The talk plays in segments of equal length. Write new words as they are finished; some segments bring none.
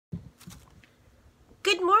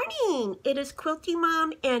Good morning. It is Quilty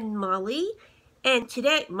Mom and Molly. And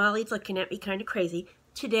today, Molly's looking at me kind of crazy.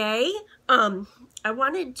 Today, I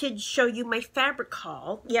wanted to show you my fabric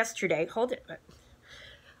haul yesterday. Hold it.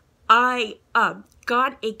 I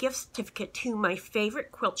got a gift certificate to my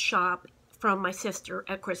favorite quilt shop from my sister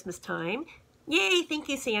at Christmas time. Yay, thank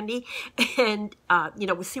you, Sandy. And,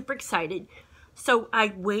 was super excited. So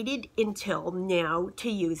I waited until now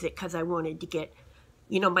to use it because I wanted to get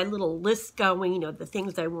my little list going, the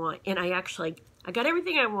things I want. And I got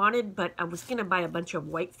everything I wanted, but I was going to buy a bunch of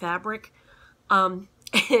white fabric. And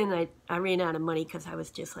I ran out of money because I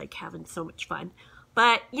was just like having so much fun.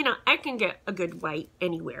 But, I can get a good white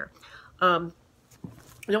anywhere. One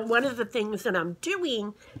of the things that I'm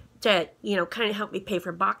doing that, kind of help me pay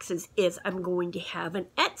for boxes is I'm going to have an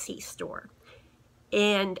Etsy store.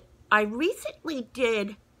 And I recently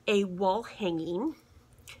did a wall hanging,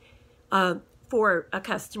 for a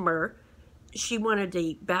customer. She wanted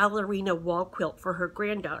a ballerina wall quilt for her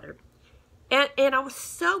granddaughter. And I was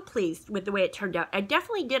so pleased with the way it turned out. I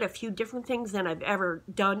definitely did a few different things than I've ever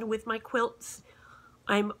done with my quilts.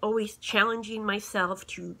 I'm always challenging myself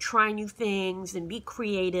to try new things and be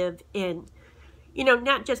creative and,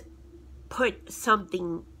 not just put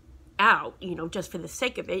something out, just for the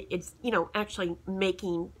sake of it. It's, actually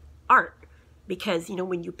making art. Because,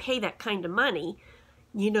 when you pay that kind of money,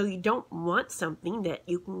 you don't want something that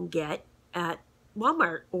you can get at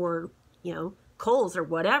Walmart or, Kohl's or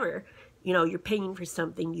whatever. You're paying for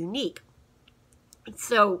something unique.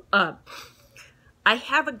 So, I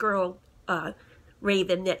have a girl,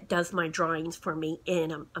 Raven, that does my drawings for me,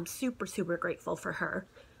 and I'm super, super grateful for her.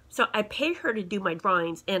 So I pay her to do my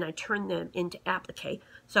drawings, and I turn them into applique.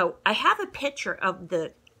 So I have a picture of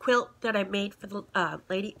the quilt that I made for the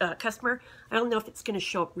customer. I don't know if it's going to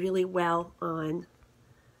show up really well on...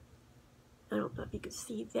 I don't know if you can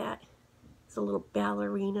see that. It's a little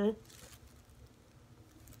ballerina.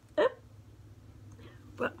 Oh.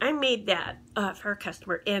 Well, I made that for a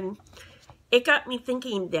customer, and it got me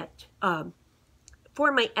thinking that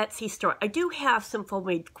for my Etsy store, I do have some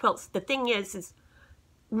full-made quilts. The thing is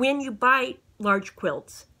when you buy large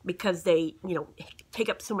quilts, because they, take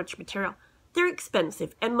up so much material, they're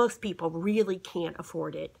expensive, and most people really can't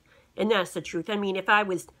afford it. And that's the truth. I mean, if I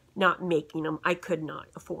was not making them, I could not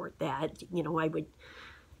afford that. I would,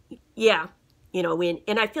 yeah,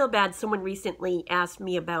 and I feel bad. Someone recently asked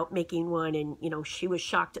me about making one, and, she was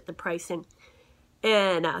shocked at the price.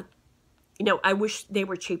 And I wish they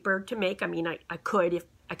were cheaper to make. I mean, I could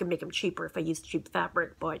make them cheaper if I used cheap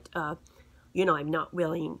fabric, but, I'm not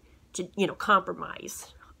willing to,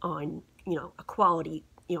 compromise on, a quality,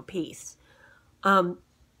 piece. But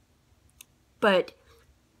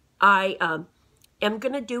I, am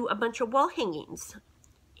going to do a bunch of wall hangings,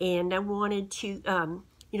 and I wanted to,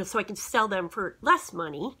 so I can sell them for less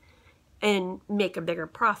money and make a bigger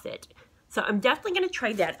profit. So I'm definitely going to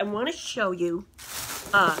try that. I want to show you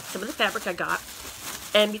some of the fabric I got.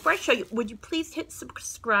 And before I show you, would you please hit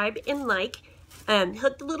subscribe and like, and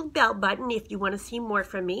hit the little bell button if you want to see more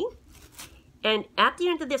from me. And at the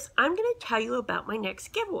end of this, I'm going to tell you about my next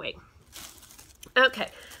giveaway. Okay,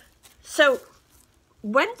 so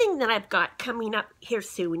one thing that I've got coming up here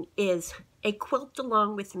soon is a quilt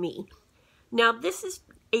along with me. Now, this is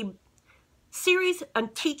a series on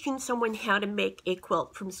teaching someone how to make a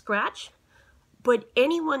quilt from scratch, but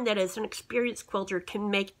anyone that is an experienced quilter can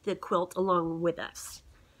make the quilt along with us.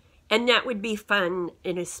 And that would be fun,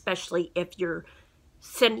 and especially if you're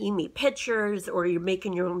sending me pictures or you're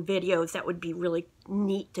making your own videos, that would be really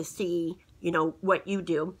neat to see, what you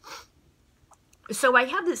do. So I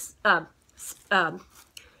have this, I don't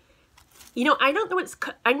know what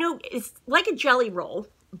I know it's like a jelly roll,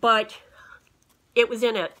 but it was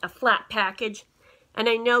in a flat package. And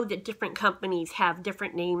I know that different companies have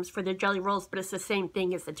different names for their jelly rolls, but it's the same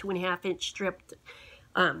thing as the 2.5-inch stripped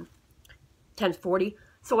 1040.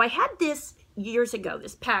 So I had this years ago,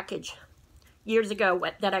 this package years ago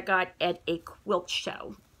that I got at a quilt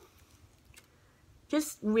show.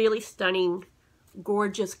 Just really stunning,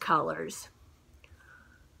 gorgeous colors.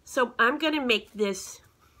 So I'm going to make this,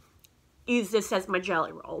 use this as my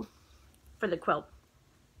jelly roll for the quilt.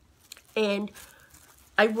 And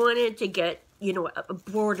I wanted to get, a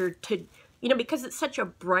border to, because it's such a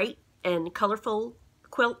bright and colorful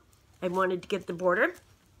quilt, I wanted to get the border.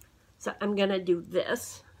 So I'm going to do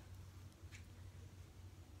this.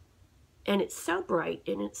 And it's so bright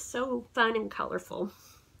and it's so fun and colorful.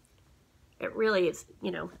 It really is,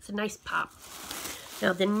 it's a nice pop.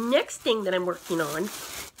 Now the next thing that I'm working on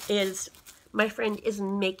is my friend is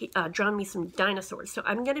drawing me some dinosaurs. So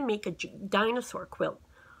I'm going to make a dinosaur quilt.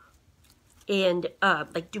 And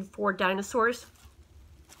like do 4 dinosaurs.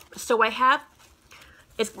 So I have,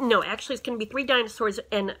 actually it's going to be 3 dinosaurs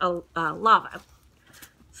and a lava.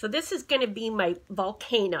 So this is going to be my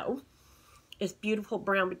volcano. It's beautiful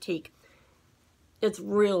brown batik. It's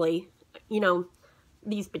really,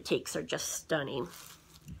 these batiks are just stunning.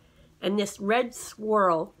 And this red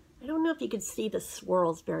swirl, I don't know if you can see the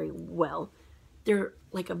swirls very well. They're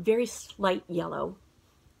like a very slight yellow.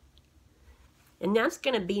 And that's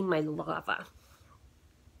going to be my lava.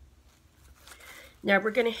 Now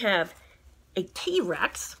we're going to have a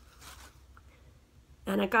T-Rex.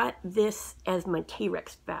 And I got this as my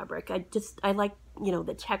T-Rex fabric. I like,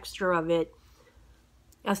 the texture of it.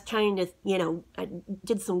 I was trying to, I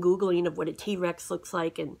did some Googling of what a T-Rex looks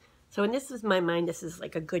like. And so in this is my mind, this is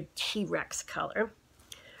like a good T-Rex color.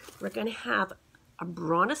 We're going to have a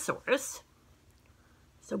Brontosaurus.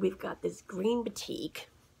 So we've got this green batik.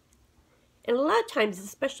 And a lot of times,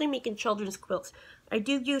 especially making children's quilts, I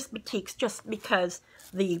do use batiks just because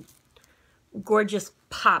the gorgeous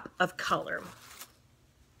pop of color.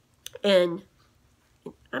 And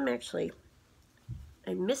I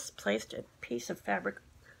misplaced a piece of fabric.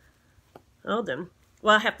 Hold on.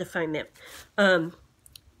 Well, I'll have to find that. And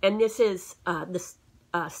this is the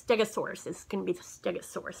Stegosaurus. It's going to be the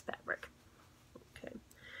Stegosaurus fabric. Okay.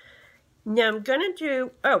 Now I'm going to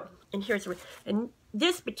do, and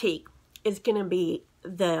this batik is going to be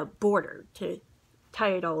the border to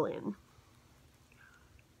tie it all in.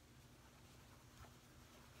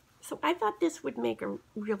 So I thought this would make a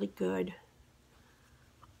really good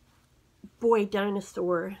boy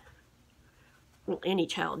dinosaur, well, any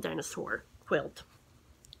child dinosaur quilt.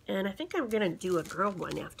 And I think I'm going to do a girl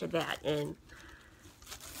one after that.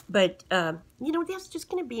 But that's just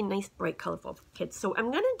going to be a nice, bright, colorful for kids. So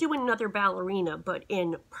I'm going to do another ballerina, but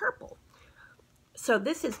in purple. So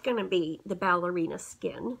this is going to be the ballerina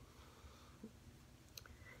skin.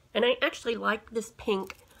 And I actually like this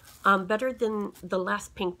pink better than the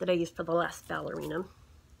last pink that I used for the last ballerina.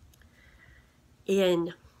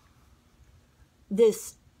 In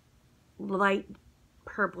this light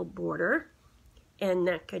purple border. And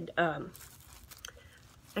that could, I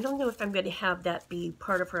don't know if I'm going to have that be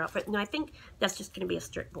part of her outfit. No, I think that's just going to be a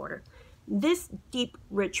strict border. This deep,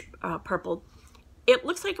 rich purple, it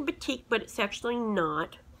looks like a batik, but it's actually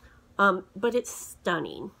not. But it's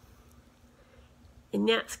stunning. And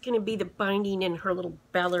that's going to be the binding in her little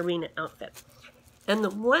ballerina outfit. And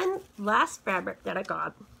the one last fabric that I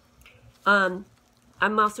got, I'm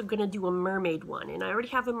also going to do a mermaid one. And I already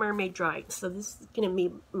have a mermaid drying, so this is going to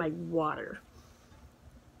be my water.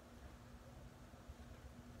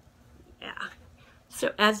 Yeah.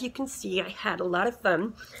 So as you can see, I had a lot of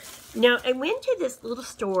fun. Now, I went to this little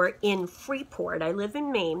store in Freeport. I live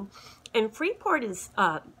in Maine. And Freeport is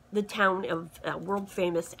the town of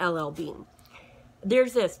world-famous LL Bean.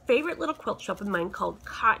 There's this favorite little quilt shop of mine called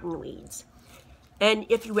Cotton Weeds. And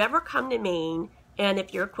if you ever come to Maine, and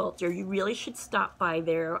if you're a quilter, you really should stop by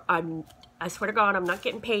there. I swear to God, I'm not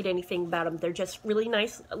getting paid anything about them. They're just really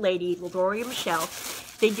nice lady, Gloria Michelle.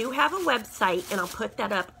 They do have a website, and I'll put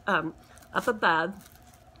that up above.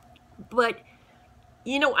 But,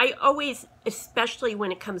 I always, especially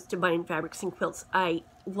when it comes to buying fabrics and quilts, I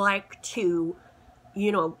like to,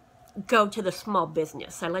 go to the small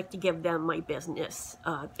business. I like to give them my business.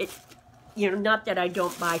 Not that I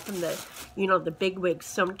don't buy from the, the big wigs.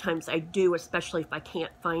 Sometimes I do, especially if I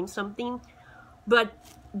can't find something. But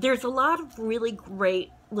there's a lot of really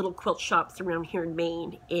great little quilt shops around here in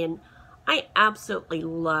Maine, and I absolutely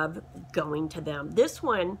love going to them. This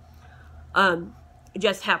one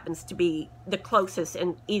just happens to be the closest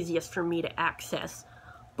and easiest for me to access.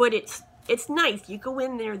 But it's nice. You go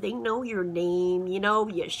in there, they know your name, you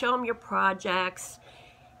show them your projects.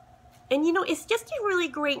 And, it's just a really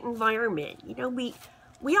great environment.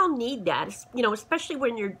 We all need that, especially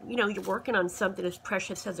when you're working on something as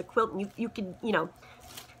precious as a quilt, and you can,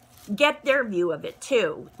 get their view of it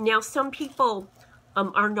too. Now, some people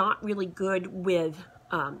are not really good with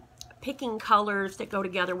picking colors that go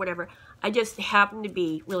together, whatever. I just happen to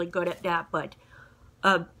be really good at that. But,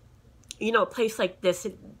 a place like this,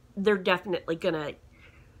 they're definitely going to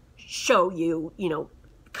show you,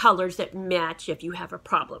 colors that match if you have a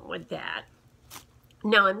problem with that.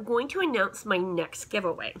 Now I'm going to announce my next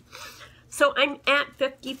giveaway. So I'm at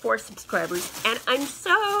 54 subscribers, and I'm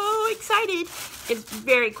so excited. It's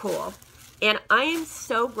very cool. And I am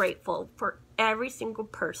so grateful for every single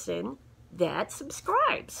person that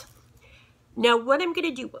subscribes. Now what I'm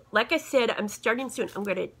going to do, like I said, I'm starting soon.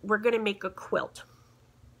 We're going to make a quilt.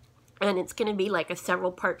 And it's going to be like a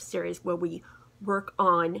several part series where we work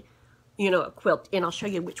on, a quilt. And I'll show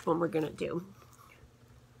you which one we're going to do.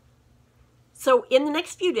 So in the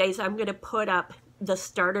next few days, I'm going to put up the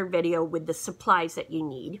starter video with the supplies that you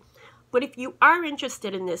need. But if you are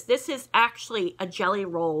interested in this, this is actually a jelly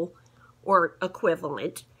roll or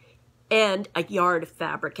equivalent and a yard of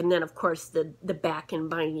fabric. And then, of course, the back and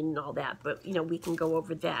binding and all that. But, you know, we can go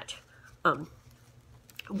over that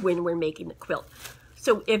when we're making the quilt.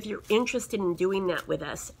 So if you're interested in doing that with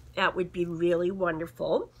us, that would be really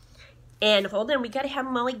wonderful. And hold on, we got to have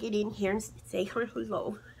Molly get in here and say her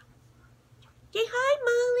hello. Say hi,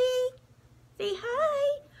 Molly. Say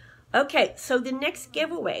hi. Okay, so the next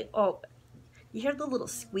giveaway. Oh, you hear the little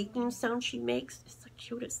squeaking sound she makes? It's the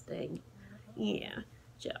cutest thing. Yeah,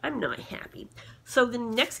 I'm not happy. So the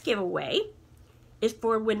next giveaway is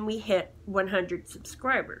for when we hit 100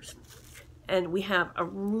 subscribers. And we have a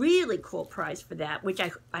really cool prize for that, which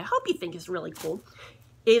I hope you think is really cool,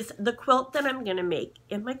 is the quilt that I'm going to make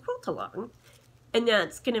in my quilt-along. And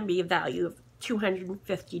that's going to be a value of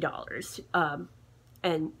 $250.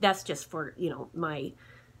 And that's just for, you know, my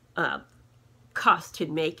cost to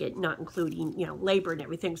make it, not including, you know, labor and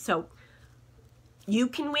everything. So you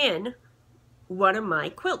can win one of my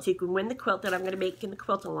quilts. You can win the quilt that I'm going to make in the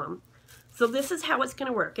quilt-along. So this is how it's going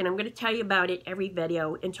to work, and I'm going to tell you about it every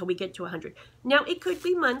video until we get to 100. Now, it could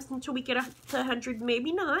be months until we get to 100,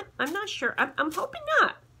 maybe not. I'm not sure. I'm hoping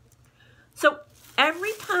not. So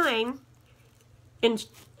every time, in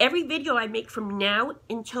every video I make from now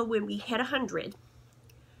until when we hit 100,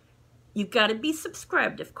 you've got to be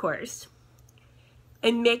subscribed, of course,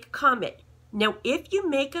 and make a comment. Now, if you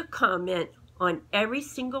make a comment on every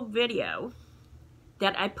single video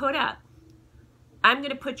that I put up, I'm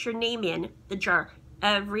going to put your name in the jar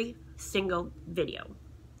every single video.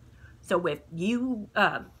 So if you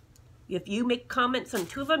make comments on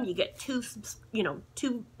 2 of them, you get 2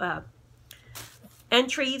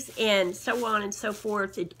 entries, and so on and so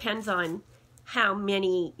forth. It depends on how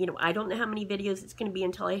many, you know, I don't know how many videos it's going to be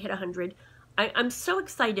until I hit 100. I'm so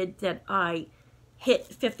excited that I hit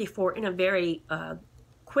 54 in a very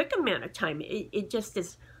quick amount of time. It just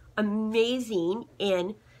is amazing.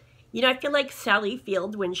 And you know, I feel like Sally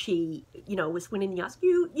Field when she, you know, was winning the Oscar.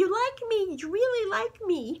 You like me. You really like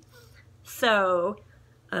me. So,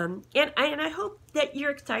 and I hope that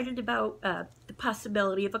you're excited about the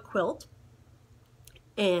possibility of a quilt.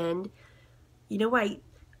 And, you know, I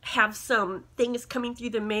have some things coming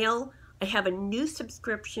through the mail. I have a new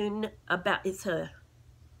subscription about, it's a,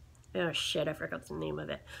 oh shit, I forgot the name of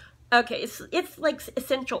it. Okay, it's like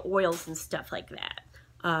essential oils and stuff like that.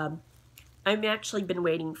 I've actually been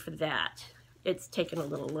waiting for that. It's taken a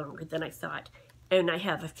little longer than I thought. And I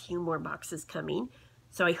have a few more boxes coming.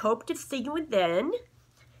 So I hope to see you then.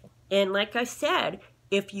 And like I said,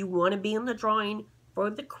 if you want to be in the drawing for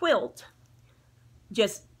the quilt,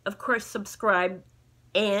 just, of course, subscribe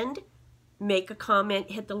and make a comment,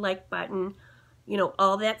 hit the like button, you know,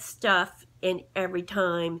 all that stuff. And every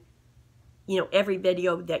time, you know, every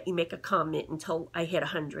video that you make a comment until I hit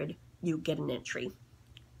 100, you get an entry.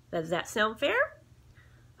 Does that sound fair?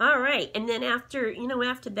 All right, and then after, you know,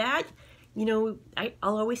 after that, you know,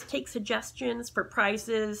 I'll always take suggestions for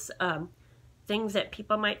prizes, things that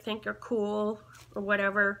people might think are cool or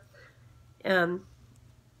whatever. And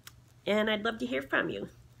I'd love to hear from you.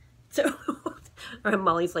 So,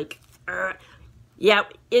 Molly's like, yeah,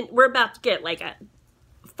 we're about to get like a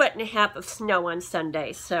 1.5 feet of snow on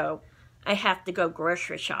Sunday, so I have to go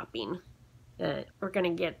grocery shopping. We're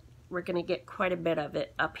gonna get quite a bit of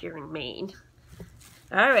it up here in Maine.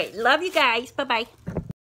 All right, love you guys. Bye-bye.